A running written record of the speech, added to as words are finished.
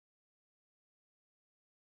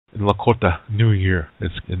in Lakota, New Year.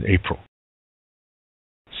 It's in April.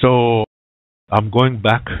 So I'm going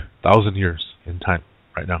back 1,000 years in time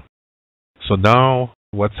right now. So now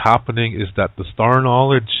what's happening is that the star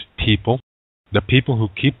knowledge people, the people who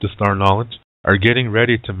keep the star knowledge, are getting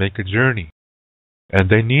ready to make a journey. And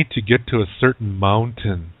they need to get to a certain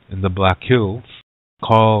mountain in the Black Hills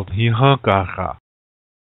called Hihankaha.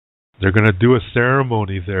 They're going to do a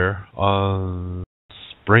ceremony there on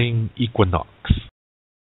spring equinox.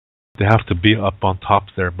 They have to be up on top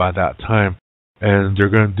there by that time. And they're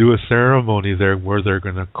going to do a ceremony there where they're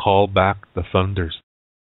going to call back the thunders.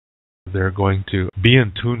 They're going to be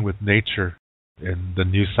in tune with nature in the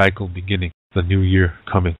new cycle beginning, the new year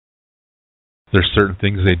coming. There's certain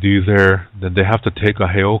things they do there. Then they have to take a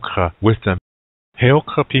heoka with them.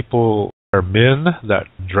 Heoka people are men that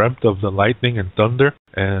dreamt of the lightning and thunder,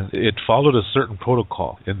 and it followed a certain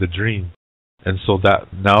protocol in the dream. And so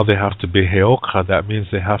that now they have to be heoka. That means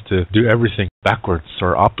they have to do everything backwards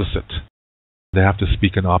or opposite. They have to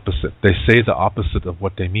speak an opposite. They say the opposite of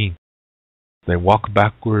what they mean. They walk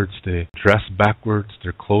backwards, they dress backwards,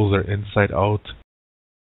 their clothes are inside out.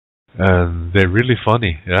 And they're really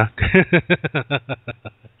funny, yeah?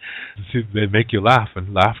 See, they make you laugh,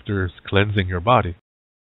 and laughter is cleansing your body.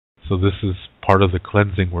 So this is part of the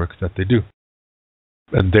cleansing work that they do.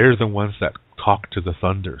 And they're the ones that talk to the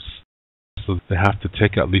thunders. So they have to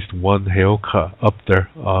take at least one heoka up there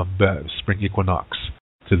on spring equinox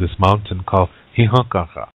to this mountain called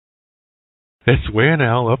Hihankaha. It's way in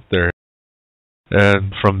hell up there.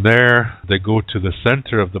 And from there, they go to the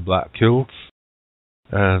center of the Black Hills.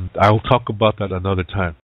 And I'll talk about that another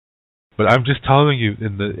time. But I'm just telling you,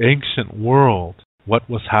 in the ancient world, what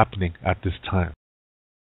was happening at this time.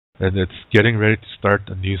 And it's getting ready to start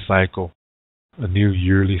a new cycle, a new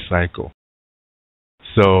yearly cycle.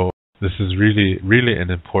 So this is really, really an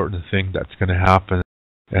important thing that's going to happen.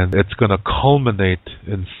 And it's going to culminate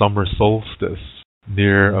in summer solstice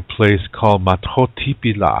near a place called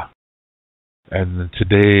Matotipila. And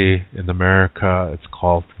today in America, it's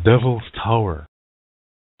called Devil's Tower.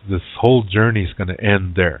 This whole journey is going to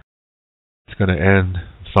end there. It's going to end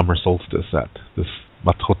summer solstice at this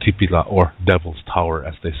Matotipila, or Devil's Tower,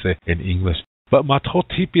 as they say in English. But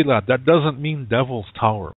Matotipila, that doesn't mean Devil's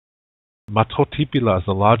Tower. Matotipila is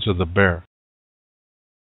the Lodge of the Bear.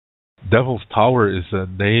 Devil's Tower is a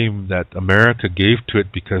name that America gave to it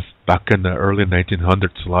because back in the early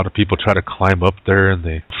 1900s, a lot of people tried to climb up there and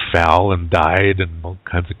they fell and died and all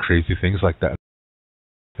kinds of crazy things like that.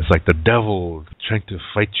 It's like the devil trying to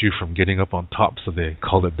fight you from getting up on top, so they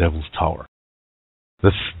called it Devil's Tower.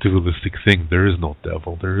 This dualistic thing, there is no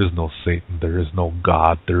devil, there is no Satan, there is no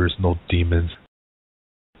God, there is no demons.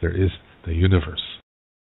 There is the universe.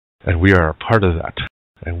 And we are a part of that.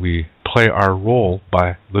 And we play our role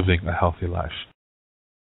by living a healthy life.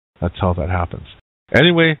 That's how that happens.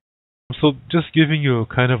 Anyway, so just giving you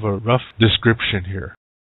kind of a rough description here.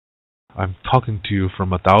 I'm talking to you from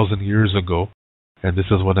 1,000 years ago, and this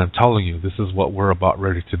is what I'm telling you. This is what we're about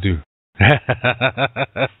ready to do.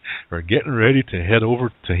 We're getting ready to head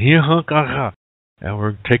over to Hihankaha, and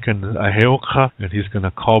we're taking a heoka, and he's going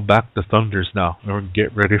to call back the thunders now, and we're going to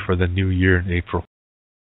get ready for the new year in April.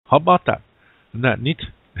 How about that? Isn't that neat?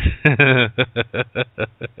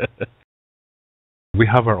 We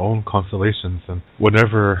have our own constellations, and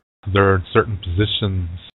whenever they're in certain positions,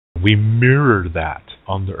 we mirror that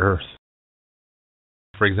on the Earth.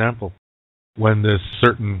 For example, when this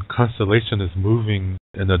certain constellation is moving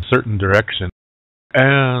in a certain direction,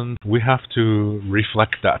 and we have to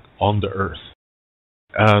reflect that on the Earth.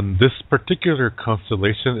 And this particular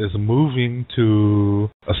constellation is moving to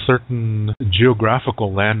a certain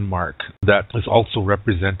geographical landmark that is also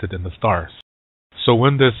represented in the stars. So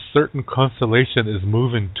when this certain constellation is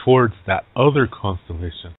moving towards that other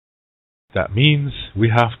constellation, that means we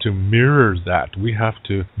have to mirror that. We have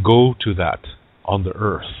to go to that on the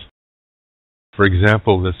Earth. For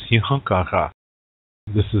example, this Hihankaha,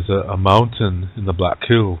 this is a mountain in the Black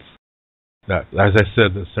Hills. That, as I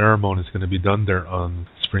said, the ceremony is going to be done there on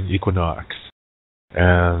spring equinox.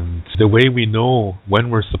 And the way we know when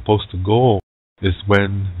we're supposed to go is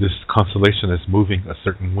when this constellation is moving a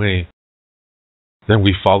certain way. Then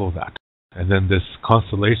we follow that. And then this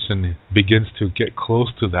constellation begins to get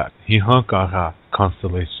close to that Hihankaha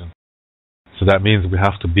constellation. So that means we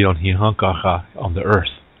have to be on Hihankaha on the Earth.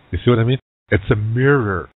 You see what I mean? It's a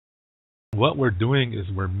mirror. What we're doing is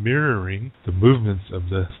we're mirroring the movements of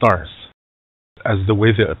the stars as the way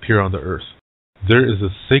they appear on the Earth. There is a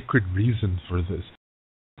sacred reason for this.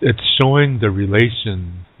 It's showing the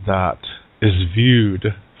relation that is viewed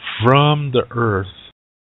from the Earth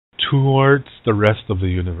towards the rest of the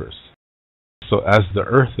universe. So as the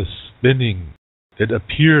Earth is spinning, it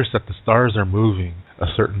appears that the stars are moving a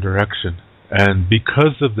certain direction. And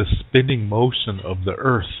because of the spinning motion of the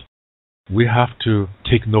Earth, we have to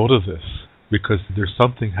take note of this because there's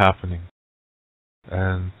something happening.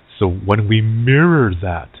 And so when we mirror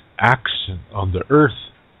that action on the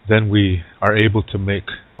Earth, then we are able to make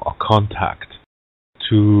a contact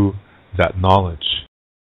to that knowledge.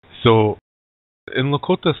 So in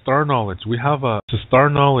Lakota star knowledge, we have a star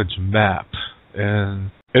knowledge map,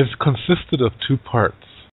 and it's consisted of two parts.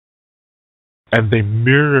 And they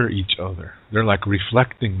mirror each other. They're like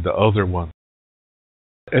reflecting the other one.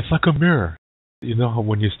 It's like a mirror. You know how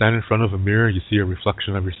when you stand in front of a mirror, you see a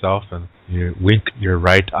reflection of yourself and you wink your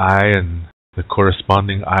right eye and the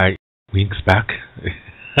corresponding eye winks back?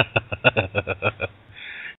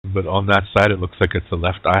 But on that side, it looks like it's the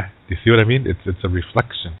left eye. Do you see what I mean? It's a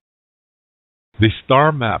reflection. The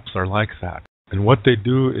star maps are like that. And what they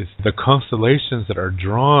do is the constellations that are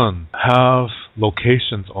drawn have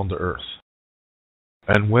locations on the Earth.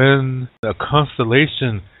 And when a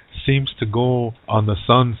constellation seems to go on the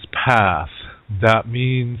sun's path, that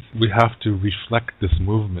means we have to reflect this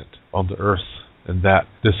movement on the Earth, and that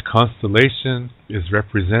this constellation is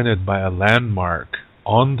represented by a landmark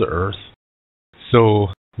on the Earth. So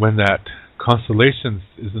when that constellation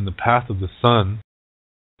is in the path of the sun,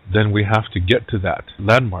 then we have to get to that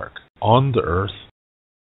landmark on the Earth.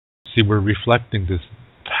 See, we're reflecting this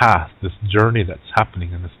path, this journey that's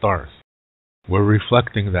happening in the stars. We're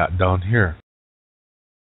reflecting that down here.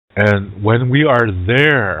 And when we are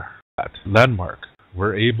there at landmark,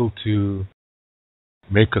 we're able to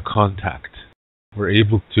make a contact. We're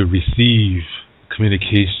able to receive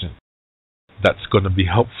communication that's going to be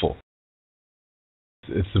helpful.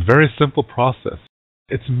 It's a very simple process.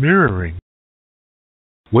 It's mirroring.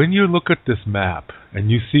 When you look at this map and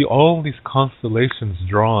you see all these constellations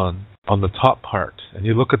drawn on the top part, and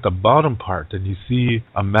you look at the bottom part and you see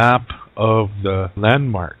a map of the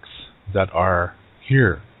landmarks that are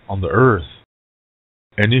here on the Earth,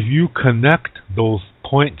 and if you connect those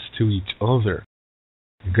points to each other,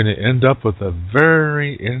 you're going to end up with a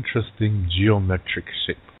very interesting geometric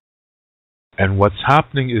shape. And what's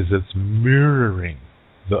happening is it's mirroring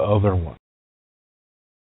the other one.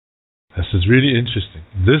 This is really interesting.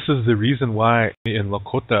 This is the reason why in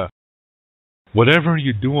Lakota, whatever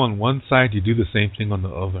you do on one side, you do the same thing on the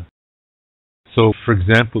other. So, for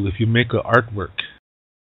example, if you make an artwork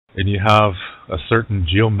and you have a certain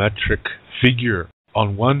geometric figure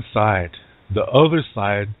on one side, the other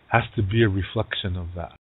side has to be a reflection of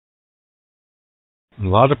that. A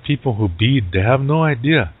lot of people who bead, they have no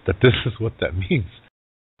idea that this is what that means.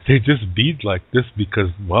 They just bead like this because,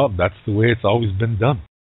 well, that's the way it's always been done.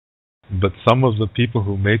 But some of the people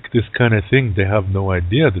who make this kind of thing, they have no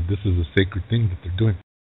idea that this is a sacred thing that they're doing.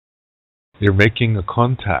 They're making a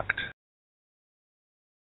contact.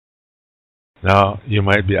 Now, you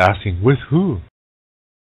might be asking, with who?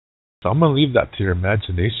 So I'm going to leave that to your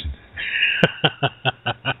imagination.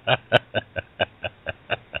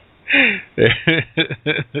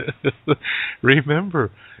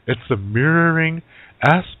 Remember, it's a mirroring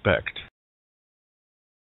aspect.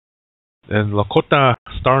 And Lakota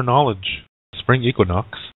star knowledge, spring equinox,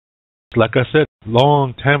 like I said,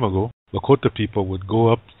 long time ago, Lakota people would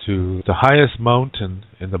go up to the highest mountain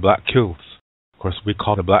in the Black Hills. Of course, we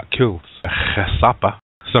call the Black Hills Sapa.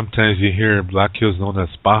 Sometimes you hear Black Hills known as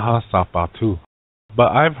Baja Sapa too.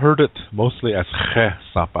 But I've heard it mostly as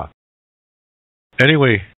Sapa.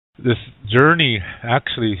 Anyway, this journey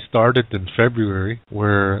actually started in February,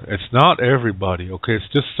 where it's not everybody, okay?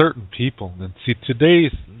 It's just certain people. And see,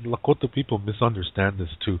 today's Lakota people misunderstand this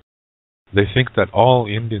too. They think that all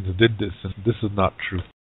Indians did this, and this is not true.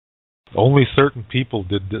 Only certain people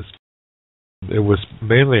did this. It was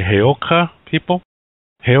mainly Heoka people.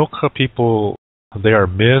 Heoka people, they are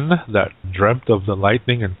men that dreamt of the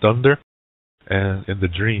lightning and thunder, and in the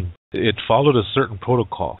dream, it followed a certain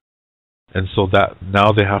protocol. And so that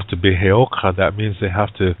now they have to be Heoka. That means they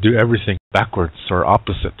have to do everything backwards or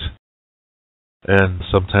opposite. And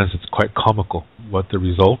sometimes it's quite comical what the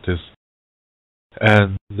result is.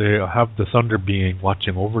 And they have the thunder being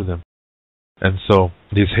watching over them. And so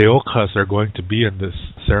these Heokas are going to be in this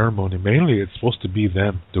ceremony. Mainly it's supposed to be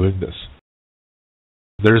them doing this.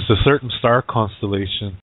 There's a certain star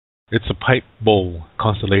constellation. It's a pipe bowl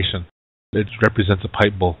constellation. It represents a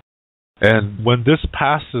pipe bowl. And when this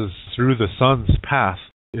passes through the sun's path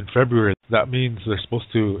in February, that means they're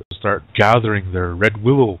supposed to start gathering their red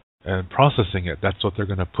willow and processing it. That's what they're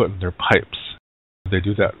going to put in their pipes. They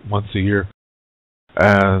do that once a year.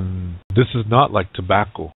 And this is not like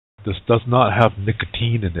tobacco. This does not have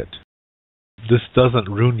nicotine in it. This doesn't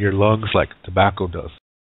ruin your lungs like tobacco does.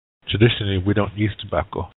 Traditionally, we don't use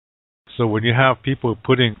tobacco. So when you have people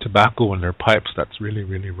putting tobacco in their pipes, that's really,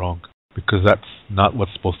 really wrong. Because that's not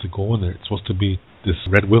what's supposed to go in there. It's supposed to be this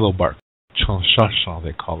red willow bark. Chansha,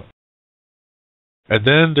 they call it. And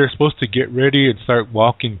then they're supposed to get ready and start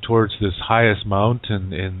walking towards this highest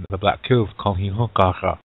mountain in the Black Hills called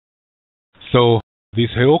Hihokaha. So these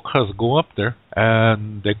Heokas go up there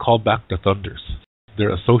and they call back the thunders.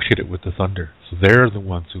 They're associated with the thunder. So they're the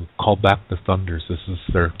ones who call back the thunders.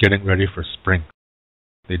 They're getting ready for spring.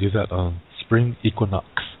 They do that on spring equinox.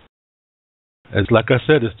 As like I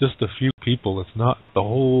said, it's just a few people. It's not the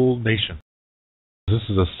whole nation. This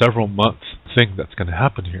is a several month thing that's going to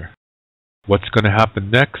happen here. What's going to happen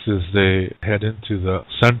next is they head into the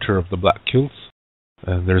center of the Black Hills,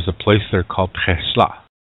 and there's a place there called Presla.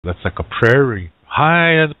 That's like a prairie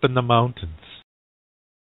high up in the mountains.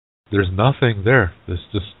 There's nothing there. There's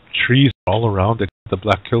just trees all around it. The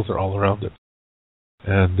Black Hills are all around it.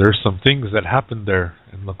 And there's some things that happen there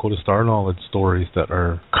in Lakota Star Knowledge stories that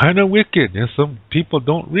are kind of wicked. And some people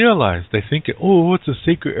don't realize. They think, oh, it's a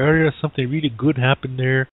sacred area. Something really good happened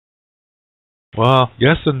there. Well,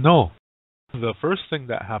 yes and no. The first thing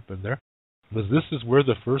that happened there was this is where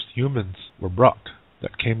the first humans were brought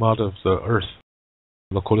that came out of the earth.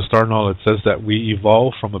 Lakota Star Knowledge says that we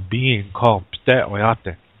evolved from a being called Pte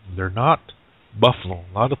Oyate. They're not buffalo.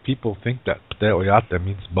 A lot of people think that Pte Oyate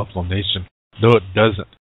means Buffalo Nation. No, it doesn't.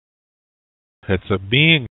 It's a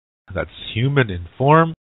being that's human in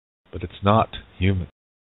form, but it's not human.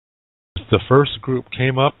 The first group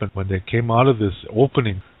came up, and when they came out of this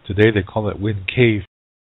opening, today they call it Wind Cave.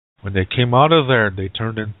 When they came out of there, they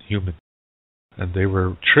turned into human. And they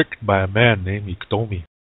were tricked by a man named Iktomi.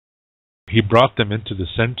 He brought them into the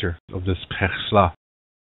center of this Persla.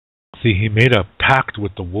 See, he made a pact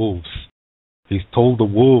with the wolves. He told the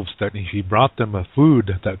wolves that if he brought them a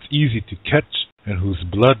food that's easy to catch and whose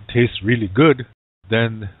blood tastes really good,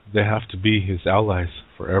 then they have to be his allies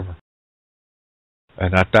forever.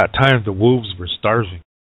 And at that time, the wolves were starving.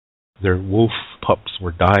 Their wolf pups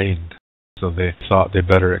were dying. So they thought they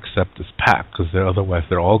better accept this pact because otherwise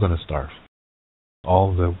they're all going to starve.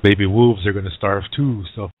 All the baby wolves are going to starve too.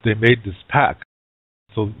 So they made this pact.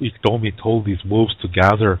 So Iktomi told these wolves to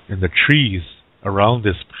gather in the trees around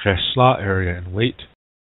this Presla area and wait.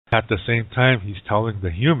 At the same time, he's telling the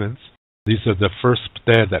humans, these are the first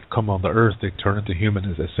Pte that come on the earth, they turn into human,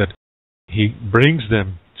 as I said. He brings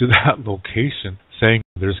them to that location saying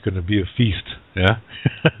there's going to be a feast, yeah?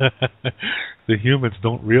 The humans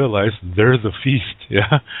don't realize they're the feast,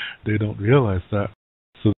 yeah? They don't realize that.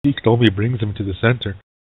 So Iktomi brings them to the center,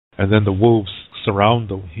 and then the wolves surround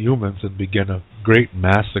the humans and begin a great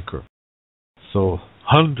massacre. So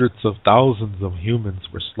hundreds of thousands of humans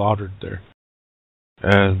were slaughtered there.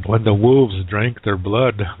 And when the wolves drank their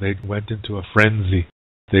blood, they went into a frenzy.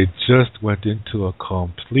 They just went into a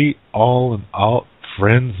complete all-and-out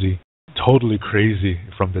frenzy. Totally crazy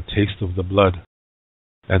from the taste of the blood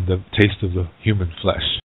and the taste of the human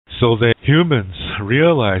flesh. So the humans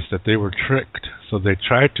realized that they were tricked. So they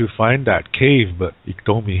tried to find that cave, but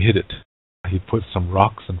Iktomi hid it. He put some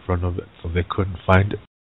rocks in front of it so they couldn't find it.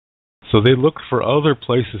 So they looked for other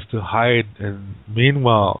places to hide, and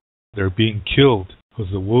meanwhile they're being killed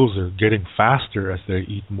because the wolves are getting faster as they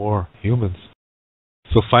eat more humans.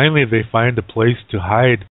 So finally they find a place to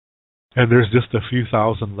hide, and there's just a few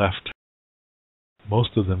thousand left.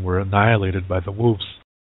 Most of them were annihilated by the wolves.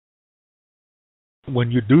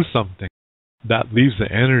 When you do something, that leaves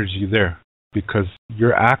the energy there, because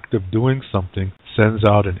your act of doing something sends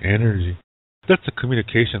out an energy. That's a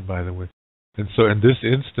communication, by the way. And so in this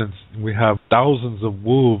instance, we have thousands of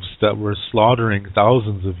wolves that were slaughtering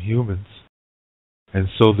thousands of humans. And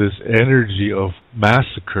so this energy of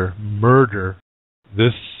massacre, murder,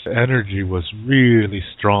 this energy was really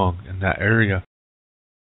strong in that area.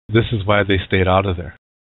 This is why they stayed out of there.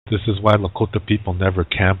 This is why Lakota people never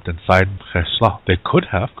camped inside Presla. They could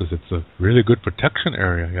have, because it's a really good protection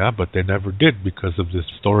area, yeah, but they never did because of this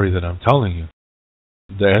story that I'm telling you.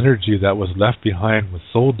 The energy that was left behind was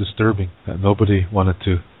so disturbing that nobody wanted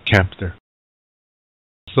to camp there.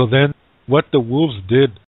 So then, what the wolves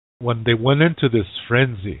did, when they went into this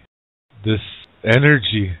frenzy, this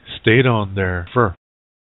energy stayed on their fur.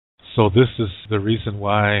 So this is the reason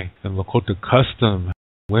why in Lakota custom,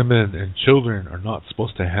 women and children are not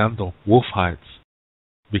supposed to handle wolf hides.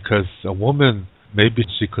 Because a woman, maybe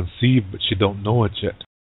she conceived, but she don't know it yet.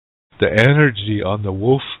 The energy on the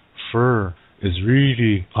wolf fur is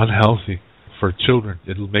really unhealthy for children.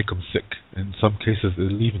 It'll make them sick. In some cases,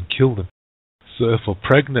 it'll even kill them. So if a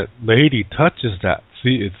pregnant lady touches that,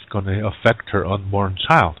 see, it's going to affect her unborn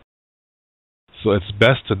child. So it's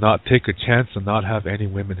best to not take a chance and not have any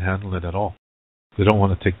women handle it at all. They don't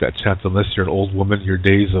want to take that chance unless you're an old woman, your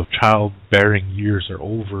days of childbearing years are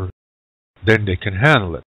over. Then they can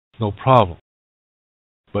handle it. No problem.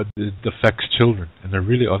 But it affects children in a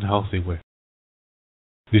really unhealthy way.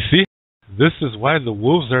 You see, this is why the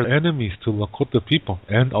wolves are enemies to Lakota people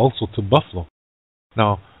and also to buffalo.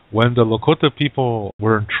 Now, when the Lakota people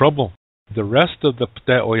were in trouble, the rest of the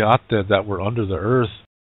Pte Oyate that were under the earth,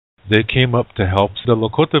 they came up to help the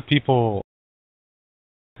Lakota people.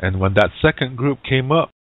 And when that second group came up,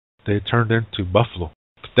 they turned into buffalo.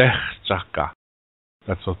 Pte Chaka.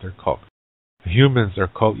 That's what they're called. Humans are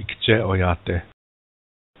called Ikche Oyate.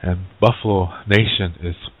 And Buffalo Nation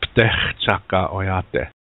is Pte Chaka Oyate.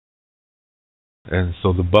 And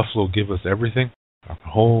so the buffalo give us everything. Our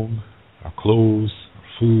home, our clothes, our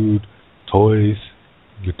food, toys,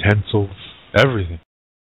 utensils, everything.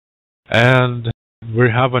 And we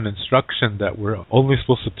have an instruction that we're only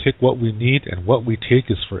supposed to take what we need, and what we take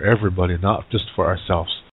is for everybody, not just for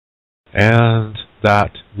ourselves. And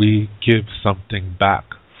that we give something back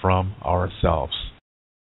from ourselves.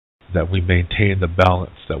 That we maintain the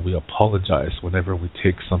balance, that we apologize whenever we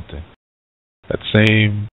take something. That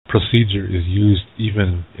same procedure is used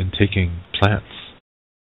even in taking plants.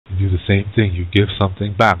 You do the same thing. You give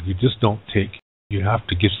something back. You just don't take. You have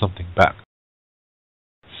to give something back.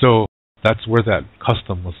 So that's where that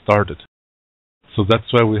custom was started. So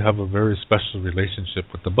that's why we have a very special relationship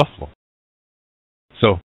with the buffalo.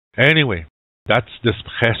 So anyway, that's this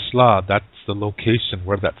Pcheshla. That's the location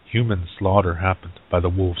where that human slaughter happened by the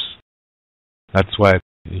wolves. That's why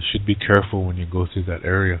you should be careful when you go through that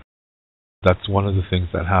area. That's one of the things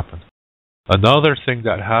that happened. Another thing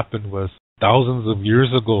that happened was thousands of years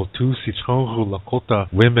ago, 2 Sioux Lakota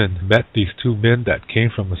women met these 2 men that came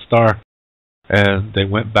from a star, and they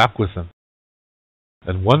went back with them.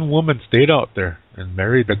 And one woman stayed out there and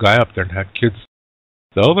married a guy up there and had kids.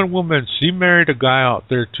 The other woman, she married a guy out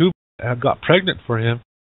there too and got pregnant for him,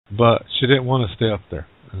 but she didn't want to stay up there.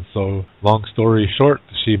 And so, long story short,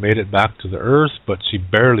 she made it back to the earth, but she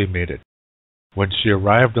barely made it. When she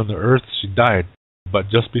arrived on the earth, she died. But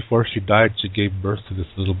just before she died, she gave birth to this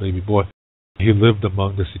little baby boy. He lived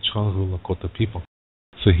among the Sicangu Lakota people.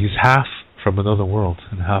 So he's half from another world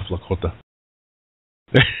and half Lakota.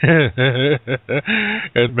 And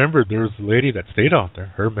remember, there was a lady that stayed out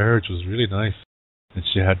there. Her marriage was really nice. And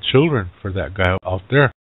she had children for that guy out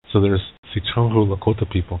there. So there's Sicangu Lakota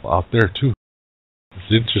people out there too.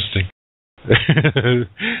 It's interesting.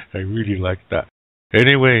 I really like that.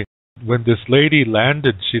 Anyway, when this lady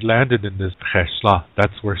landed, she landed in this Pcheshla.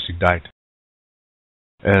 That's where she died.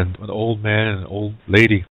 And an old man and an old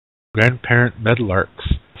lady, grandparent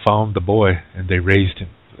meadowlarks, found the boy and they raised him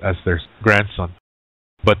as their grandson.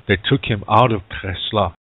 But they took him out of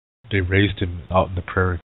Pcheshla. They raised him out in the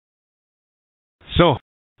prairie. So,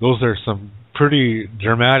 those are some pretty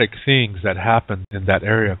dramatic things that happened in that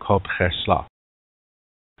area called Pcheshla.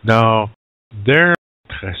 Now, their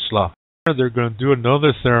Pcheshla, they're going to do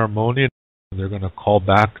another ceremony. They're going to call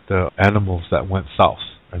back the animals that went south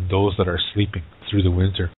and those that are sleeping through the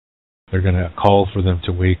winter. They're going to call for them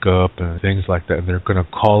to wake up and things like that. And they're going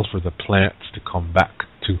to call for the plants to come back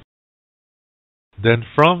too. Then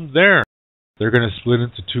from there, they're going to split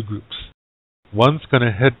into 2 groups. One's going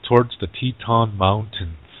to head towards the Teton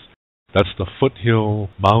Mountains. That's the foothill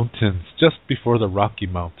mountains just before the Rocky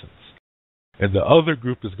Mountains. And the other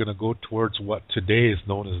group is going to go towards what today is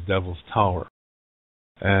known as Devil's Tower.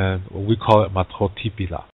 And we call it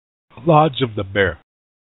Matotipila, Lodge of the Bear.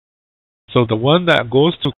 So the one that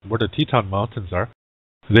goes to where the Teton Mountains are,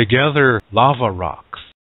 they gather lava rocks.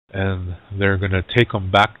 And they're going to take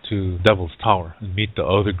them back to Devil's Tower and meet the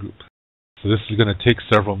other group. So this is going to take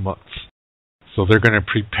several months. So they're going to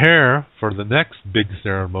prepare for the next big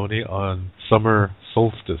ceremony on summer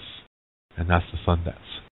solstice. And that's the Sundance.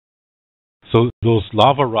 So those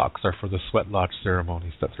lava rocks are for the sweat lodge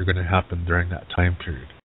ceremonies that are going to happen during that time period.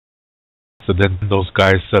 So then those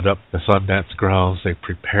guys set up the Sundance grounds, they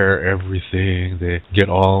prepare everything, they get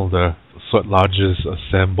all the sweat lodges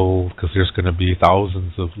assembled because there's going to be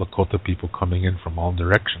thousands of Lakota people coming in from all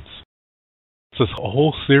directions. So it's a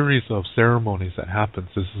whole series of ceremonies that happens.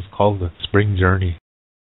 This is called the Spring Journey.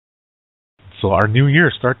 So our new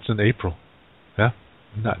year starts in April. Yeah?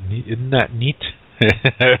 Isn't that neat?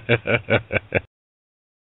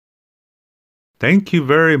 Thank you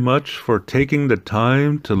very much for taking the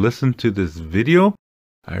time to listen to this video.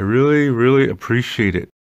 I really appreciate it.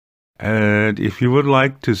 And if you would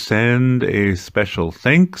like to send a special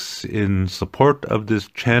thanks in support of this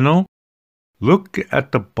channel, look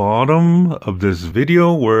at the bottom of this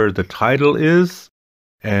video where the title is,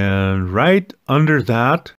 And right under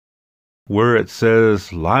that, where it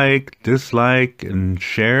says like, dislike, and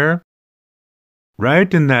share,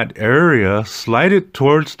 right in that area, slide it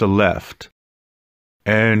towards the left.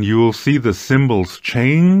 And you will see the symbols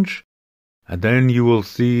change. And then you will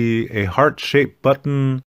see a heart-shaped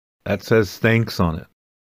button that says thanks on it.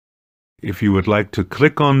 If you would like to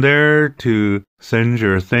click on there to send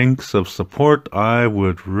your thanks of support, I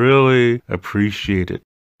would really appreciate it,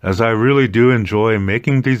 as I really do enjoy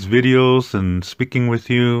making these videos and speaking with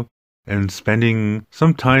you and spending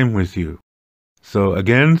some time with you. So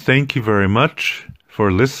again, thank you very much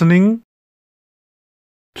for listening.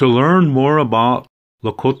 To learn more about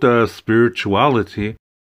Lakota spirituality,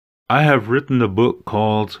 I have written a book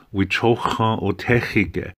called Wichocha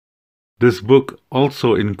Otechige. This book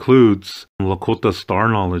also includes Lakota star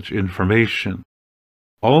knowledge information.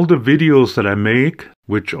 All the videos that I make,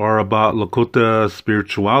 which are about Lakota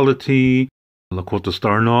spirituality, Lakota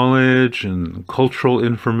star knowledge, and cultural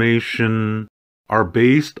information, are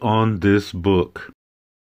based on this book.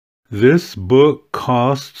 This book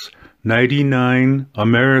costs 99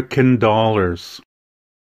 American dollars.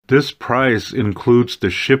 This price includes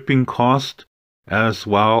the shipping cost as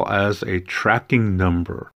well as a tracking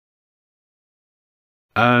number.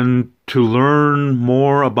 And to learn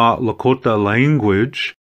more about Lakota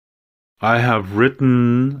language, I have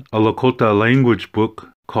written a Lakota language book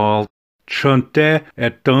called Chante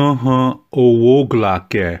Etanha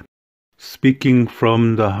Owoglake, Speaking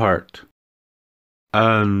from the Heart.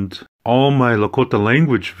 And all my Lakota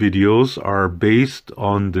language videos are based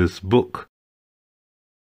on this book.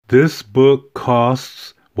 This book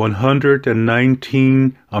costs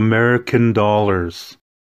 119 American dollars.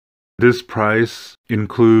 This price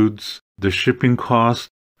includes the shipping cost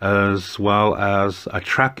as well as a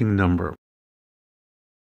tracking number.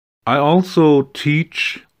 I also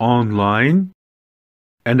teach online,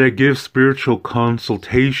 and I give spiritual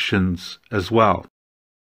consultations as well.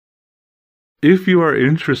 If you are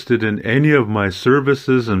interested in any of my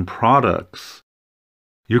services and products,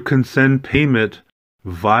 you can send payment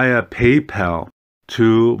via PayPal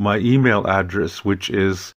to my email address, which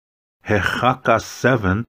is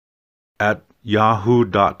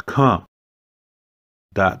hehaka7@yahoo.com.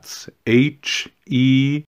 That's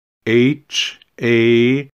HEHAKA,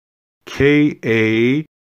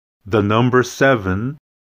 the number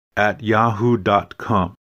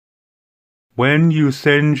 7@yahoo.com. When you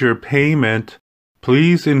send your payment,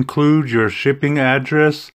 please include your shipping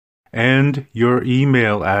address and your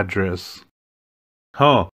email address.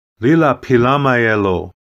 Ho, Lila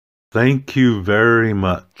Pilamayelo. Thank you very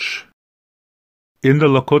much. In the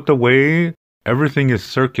Lakota way, everything is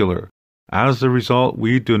circular. As a result,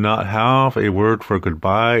 we do not have a word for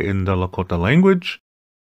goodbye in the Lakota language.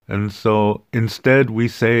 And so instead we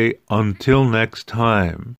say until next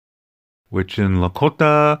time, which in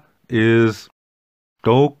Lakota is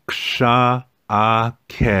Doksha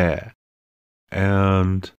Ake.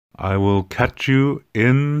 And I will catch you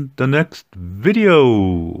in the next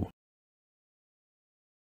video.